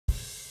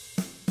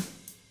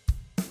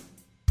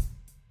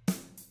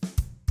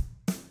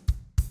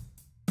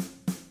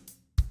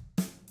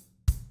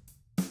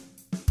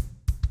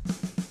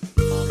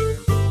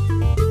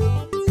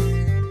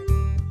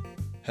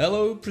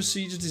Hello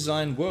Procedure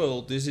Design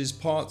World, this is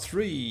part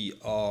 3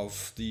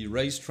 of the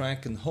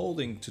racetrack and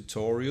holding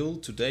tutorial.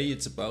 Today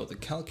it's about the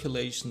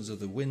calculations of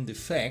the wind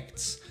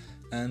effects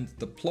and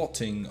the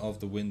plotting of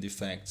the wind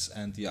effects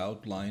and the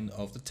outline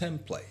of the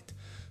template.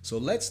 So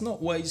let's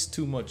not waste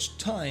too much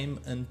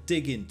time and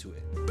dig into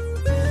it.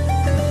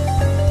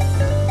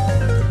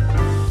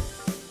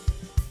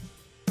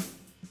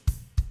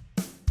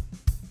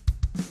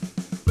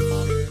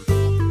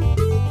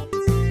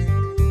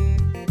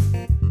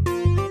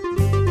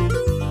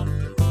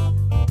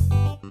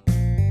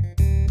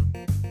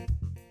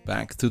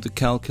 Back to the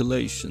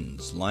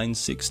calculations. Line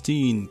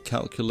 16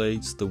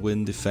 calculates the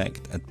wind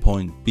effect at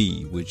point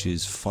B, which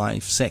is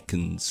 5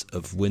 seconds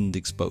of wind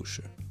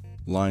exposure.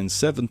 Line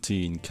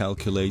 17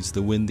 calculates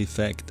the wind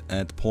effect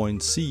at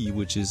point C,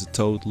 which is a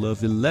total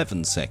of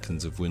 11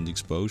 seconds of wind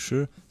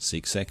exposure,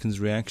 6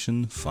 seconds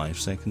reaction, 5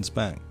 seconds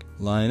bank.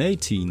 Line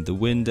 18, the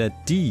wind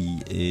at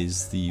D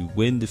is the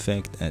wind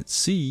effect at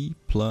C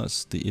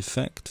plus the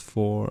effect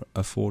for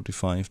a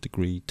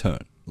 45-degree turn.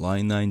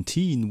 Line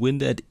 19,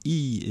 wind at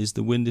E is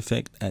the wind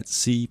effect at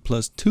C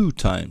plus 2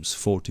 times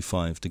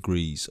 45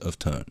 degrees of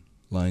turn.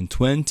 Line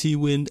 20,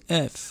 wind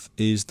F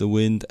is the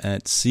wind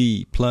at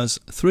C plus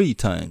 3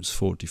 times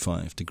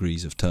 45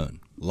 degrees of turn.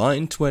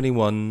 Line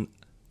 21,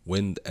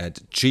 wind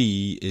at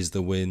G is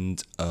the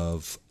wind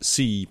of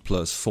C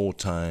plus 4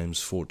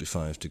 times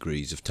 45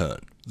 degrees of turn.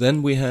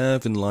 Then we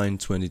have in line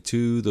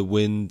 22 the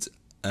wind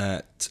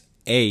at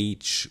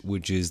H,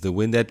 which is the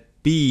wind at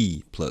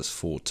B plus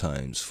 4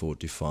 times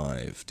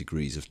 45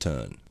 degrees of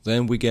turn.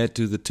 Then we get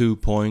to the 2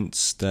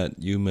 points that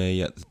you may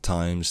at the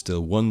time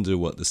still wonder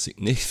what the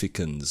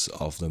significance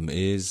of them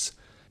is.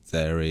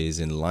 There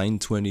is in line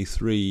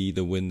 23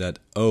 the wind at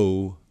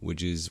O,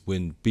 which is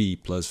wind B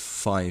plus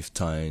 5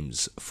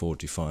 times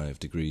 45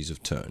 degrees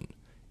of turn.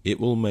 It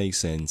will make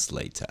sense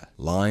later.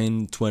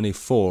 Line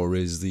 24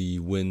 is the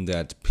wind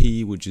at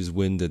P, which is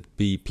wind at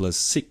B plus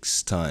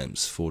 6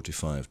 times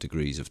 45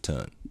 degrees of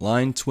turn.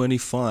 Line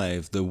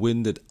 25, the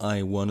wind at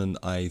I1 and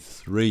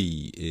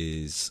I3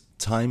 is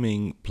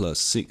timing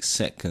plus 6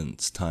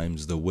 seconds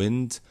times the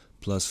wind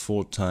plus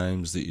 4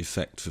 times the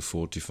effect for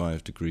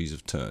 45 degrees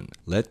of turn.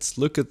 Let's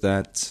look at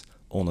that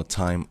on a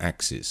time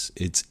axis.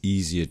 It's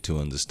easier to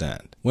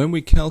understand. When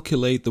we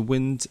calculate the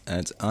wind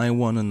at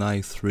I1 and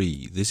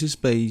I3, this is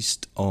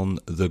based on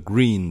the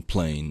green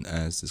plane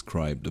as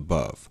described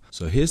above.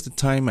 So here's the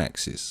time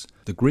axis.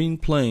 The green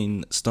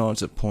plane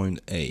starts at point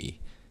A.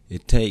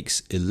 It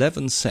takes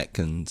 11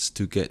 seconds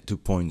to get to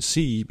point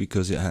C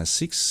because it has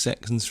 6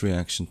 seconds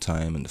reaction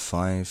time and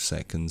 5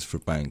 seconds for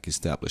bank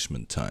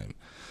establishment time.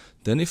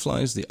 Then it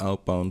flies the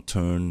outbound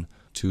turn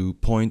to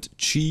point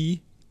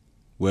G,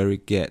 where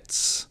it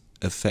gets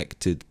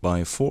affected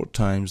by 4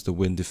 times the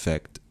wind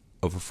effect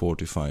of a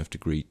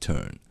 45-degree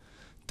turn.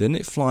 Then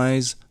it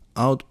flies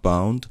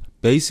outbound,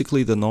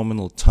 basically the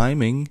nominal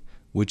timing,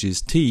 which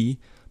is T,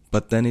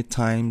 but then it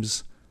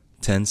times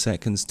 10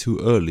 seconds too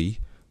early,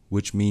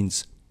 which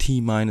means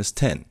T minus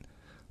 10.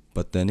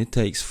 But then it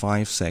takes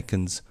 5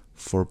 seconds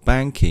for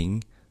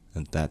banking,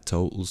 and that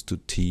totals to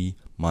T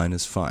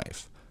minus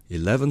 5.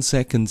 11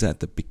 seconds at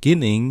the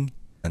beginning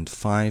and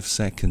 5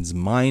 seconds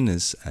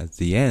minus at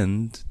the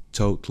end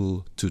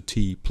total to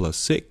T plus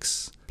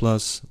 6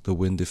 plus the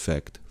wind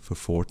effect for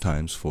 4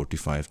 times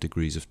 45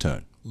 degrees of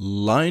turn.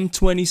 Line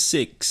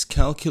 26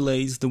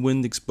 calculates the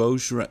wind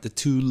exposure at the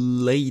 2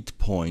 late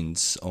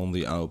points on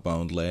the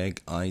outbound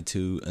leg,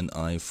 I2 and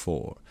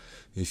I4.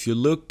 If you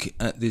look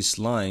at this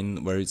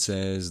line where it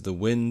says the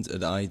wind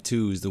at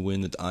I2 is the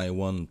wind at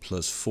I1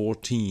 plus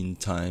 14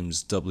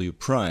 times W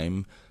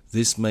prime,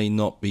 this may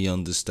not be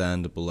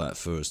understandable at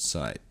first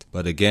sight.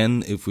 But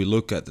again, if we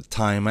look at the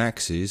time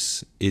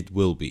axis, it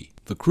will be.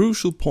 The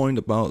crucial point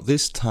about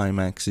this time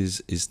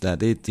axis is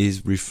that it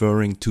is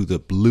referring to the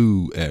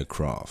blue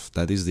aircraft.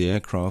 That is the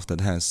aircraft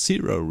that has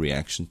 0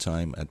 reaction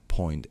time at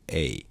point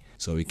A.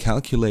 So it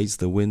calculates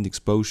the wind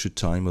exposure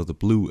time of the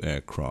blue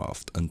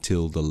aircraft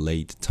until the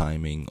late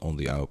timing on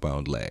the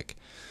outbound leg.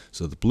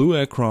 So the blue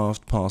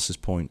aircraft passes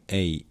point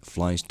A,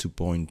 flies to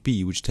point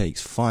B, which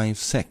takes 5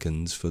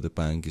 seconds for the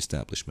bank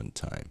establishment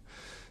time.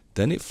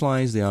 Then it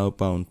flies the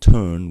outbound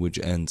turn, which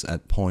ends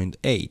at point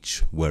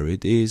H, where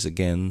it is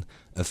again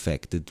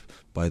affected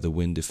by the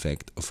wind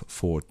effect of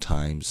 4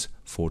 times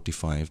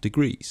 45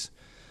 degrees.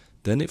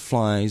 Then it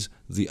flies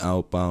the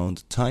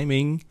outbound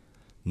timing,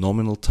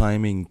 nominal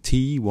timing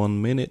T,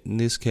 1 minute in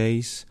this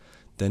case.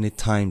 Then it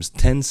times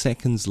 10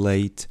 seconds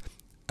late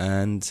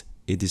and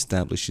it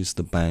establishes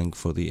the bank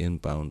for the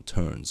inbound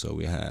turn. So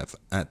we have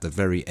at the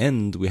very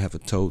end we have a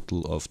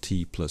total of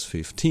T plus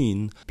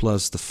 15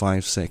 plus the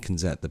 5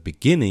 seconds at the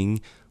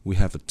beginning. We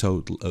have a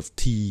total of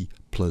T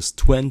plus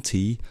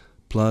 20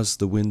 plus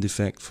the wind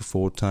effect for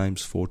 4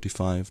 times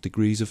 45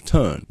 degrees of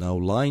turn. Now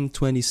line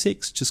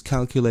 26 just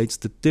calculates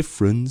the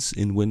difference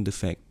in wind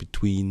effect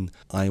between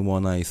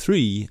I1,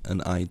 I3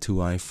 and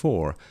I2,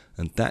 I4,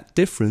 and that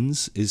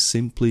difference is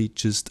simply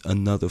just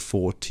another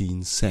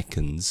 14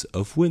 seconds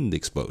of wind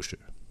exposure.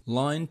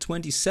 Line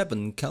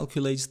 27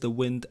 calculates the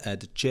wind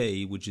at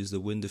J, which is the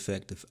wind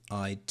effect of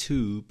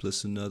I2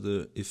 plus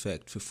another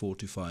effect for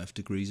 45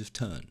 degrees of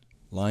turn.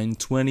 Line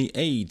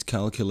 28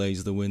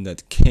 calculates the wind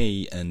at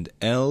K and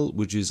L,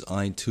 which is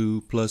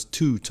I2 plus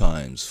 2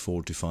 times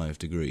 45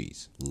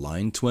 degrees.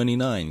 Line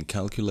 29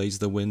 calculates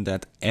the wind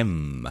at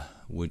M,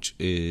 which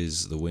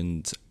is the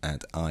wind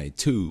at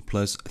I2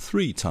 plus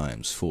 3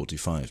 times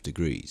 45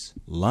 degrees.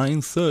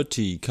 Line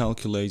 30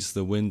 calculates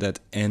the wind at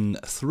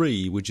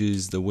N3, which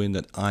is the wind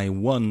at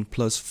I1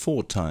 plus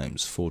 4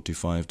 times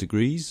 45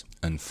 degrees.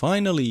 And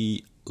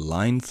finally,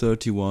 line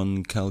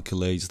 31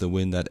 calculates the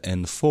wind at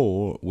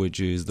N4, which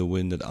is the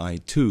wind at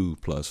I2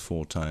 plus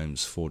 4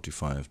 times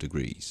 45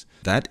 degrees.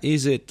 That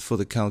is it for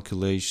the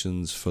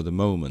calculations for the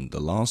moment. The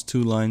last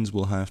two lines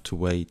will have to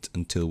wait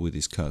until we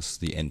discuss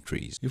the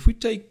entries. If we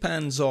take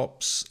Pan's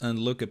Ops and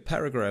look at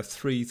paragraph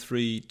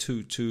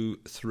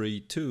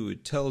 332232,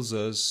 it tells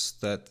us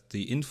that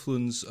the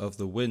influence of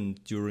the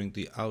wind during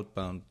the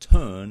outbound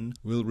turn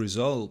will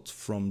result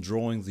from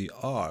drawing the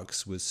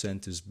arcs with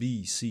centers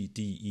B, C,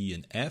 D, E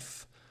and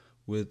F,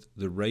 with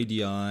the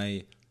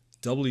radii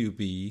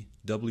WB,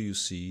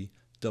 WC,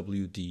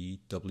 WD,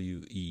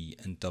 WE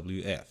and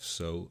WF.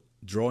 So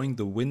drawing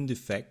the wind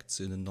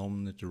effects in a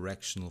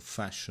non-directional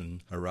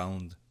fashion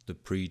around the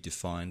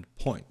predefined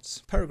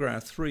points.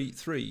 Paragraph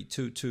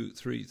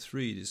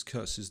 332233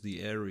 discusses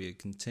the area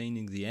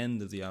containing the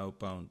end of the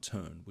outbound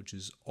turn, which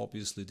is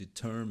obviously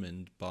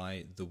determined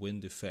by the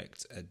wind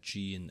effects at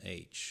G and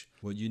H.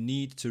 What you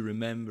need to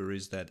remember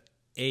is that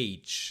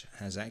H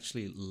has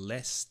actually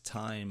less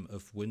time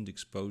of wind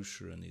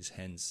exposure and is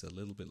hence a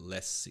little bit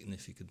less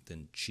significant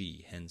than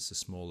G, hence a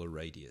smaller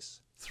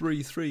radius.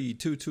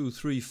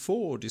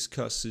 332234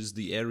 discusses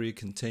the area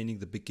containing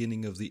the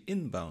beginning of the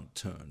inbound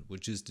turn,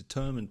 which is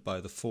determined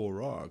by the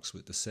four arcs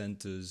with the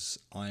centers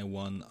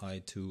I1,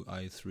 I2,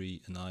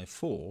 I3 and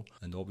I4,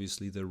 and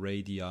obviously the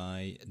radii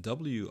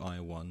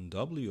WI1,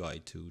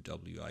 WI2,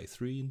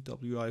 WI3 and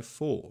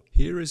WI4.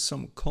 Here is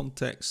some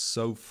context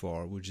so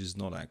far which is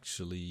not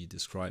actually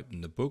described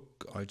in the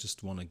book. I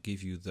just want to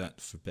give you that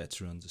for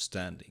better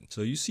understanding.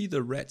 So you see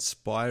the red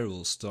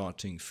spiral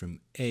starting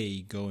from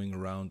A going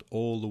around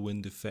all the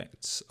wind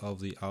effects of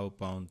the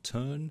outbound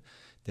turn.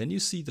 Then you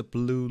see the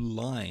blue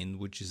line,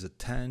 which is a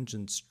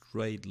tangent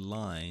straight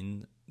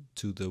line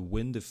to the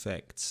wind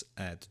effects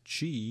at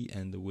G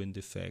and the wind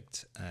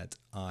effect at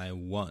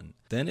I1.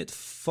 Then it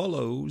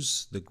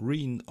follows the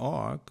green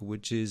arc,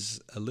 which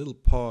is a little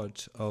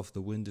part of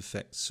the wind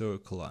effect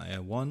circle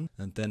I1,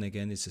 and then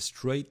again it's a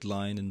straight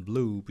line in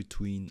blue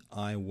between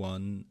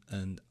I1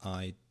 and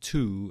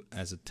I2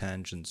 as a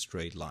tangent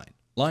straight line.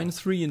 Line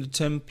 3 in the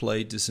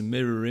template is a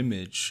mirror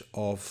image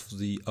of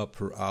the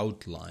upper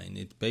outline.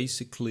 It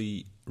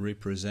basically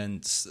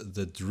represents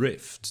the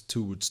drift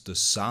towards the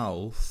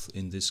south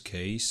in this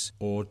case,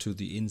 or to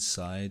the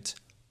inside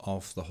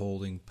of the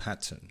holding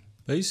pattern.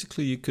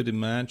 Basically, you could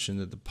imagine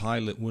that the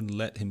pilot wouldn't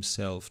let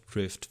himself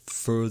drift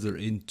further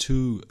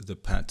into the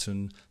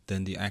pattern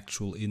than the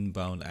actual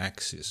inbound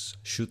axis.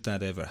 Should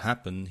that ever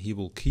happen, he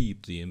will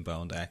keep the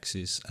inbound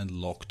axis and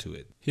lock to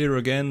it. Here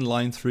again,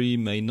 line 3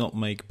 may not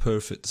make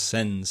perfect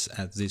sense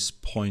at this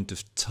point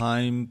of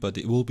time, but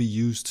it will be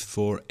used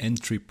for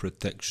entry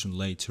protection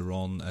later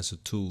on as a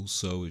tool,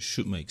 so it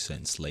should make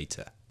sense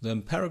later.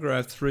 Then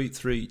paragraph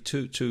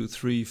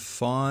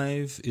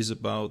 332235 is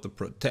about the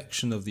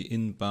protection of the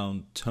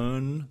inbound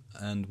turn,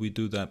 and we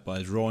do that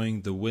by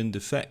drawing the wind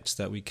effects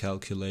that we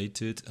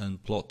calculated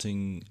and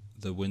plotting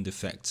the wind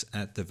effects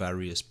at the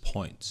various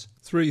points.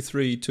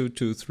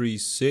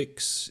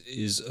 332236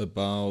 is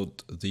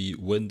about the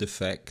wind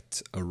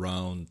effect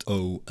around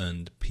O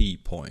and P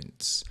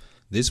points.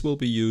 This will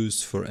be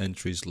used for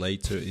entries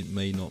later. It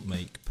may not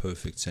make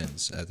perfect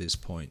sense at this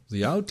point.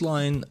 The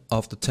outline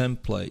of the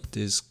template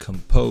is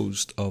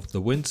composed of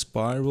the wind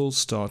spiral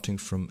starting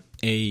from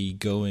A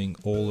going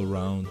all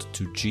around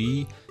to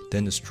G,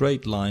 then a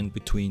straight line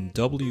between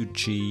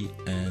WG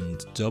and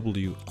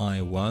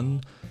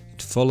WI1.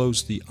 It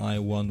follows the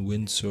I1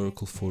 wind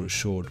circle for a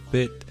short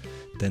bit,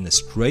 then a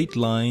straight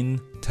line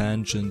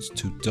tangent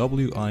to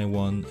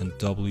WI1 and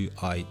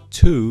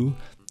WI2,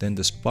 then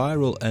the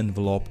spiral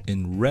envelope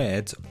in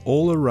red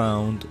all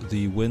around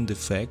the wind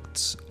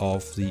effects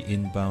of the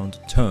inbound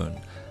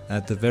turn.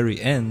 At the very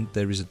end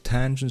there is a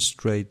tangent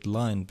straight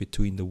line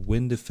between the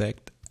wind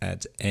effect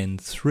at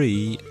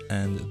N3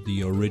 and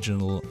the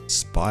original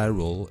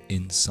spiral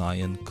in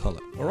cyan color.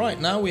 Alright,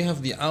 now we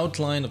have the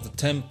outline of the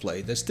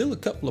template. There's still a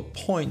couple of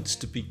points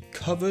to be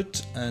covered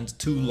and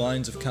 2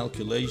 lines of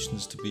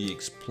calculations to be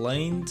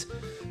explained.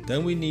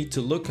 Then we need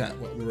to look at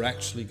what we're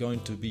actually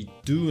going to be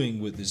doing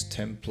with this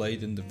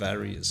template in the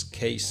various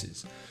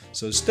cases.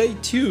 So stay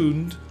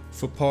tuned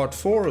for part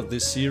 4 of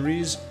this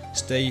series.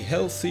 Stay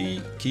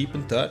healthy, keep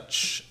in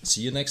touch.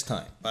 See you next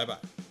time. Bye bye.